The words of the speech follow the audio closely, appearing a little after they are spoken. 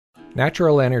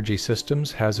Natural Energy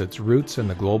Systems has its roots in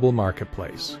the global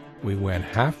marketplace. We went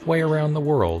halfway around the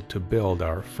world to build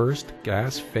our first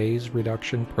gas phase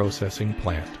reduction processing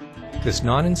plant. This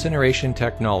non-incineration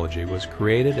technology was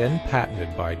created and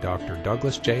patented by Dr.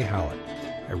 Douglas J. Hallett,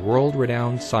 a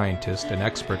world-renowned scientist and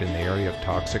expert in the area of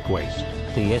toxic waste.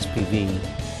 The SPV,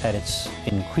 at its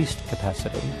increased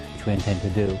capacity, which we intend to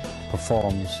do,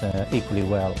 performs equally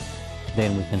well,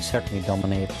 then we can certainly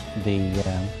dominate the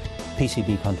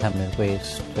PCB contaminated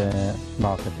waste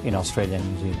market in Australia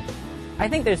and New Zealand. I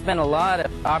think there's been a lot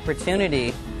of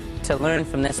opportunity to learn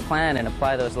from this plant and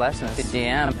apply those lessons to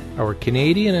GM. Our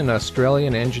Canadian and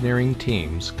Australian engineering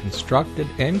teams constructed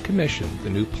and commissioned the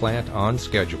new plant on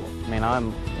schedule. I mean,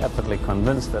 I'm absolutely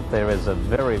convinced that there is a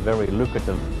very, very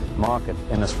lucrative market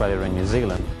in Australia and New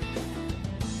Zealand.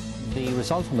 The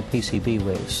results on the PCB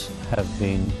waste have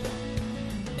been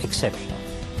exceptional,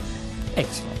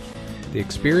 excellent. The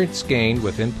experience gained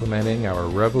with implementing our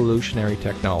revolutionary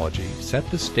technology set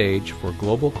the stage for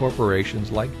global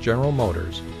corporations like General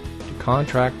Motors to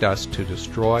contract us to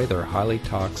destroy their highly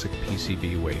toxic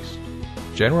PCB waste.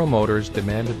 General Motors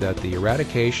demanded that the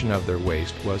eradication of their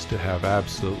waste was to have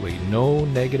absolutely no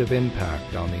negative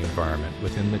impact on the environment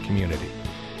within the community.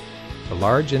 The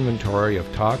large inventory of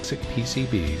toxic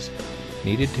PCBs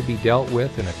needed to be dealt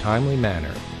with in a timely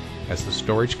manner as the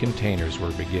storage containers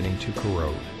were beginning to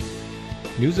corrode.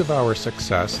 News of our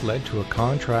success led to a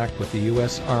contract with the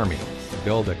U.S. Army to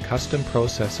build a custom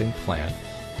processing plant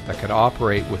that could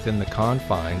operate within the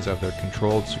confines of their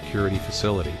controlled security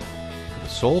facility for the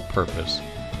sole purpose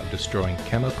of destroying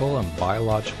chemical and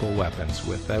biological weapons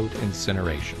without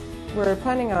incineration. We're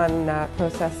planning on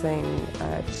processing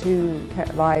two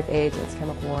live agents,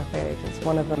 chemical warfare agents.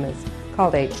 One of them is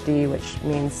called HD, which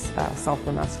means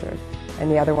sulfur mustard,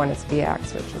 and the other one is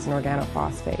VX, which is an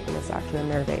organophosphate and is actually a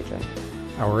nerve agent.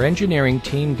 Our engineering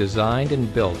team designed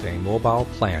and built a mobile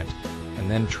plant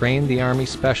and then trained the Army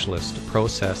specialists to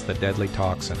process the deadly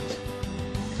toxins.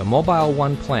 The Mobile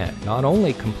 1 plant not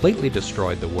only completely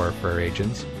destroyed the warfare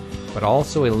agents, but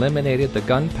also eliminated the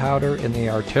gunpowder in the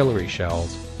artillery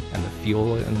shells and the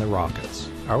fuel in the rockets.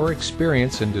 Our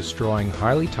experience in destroying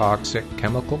highly toxic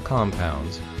chemical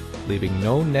compounds, leaving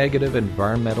no negative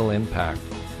environmental impact,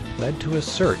 led to a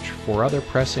search for other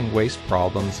pressing waste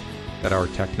problems that our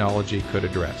technology could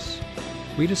address.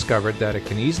 We discovered that it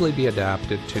can easily be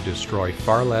adapted to destroy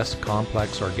far less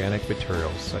complex organic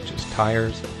materials such as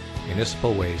tires,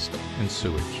 municipal waste, and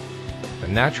sewage. The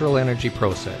natural energy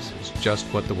process is just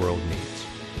what the world needs.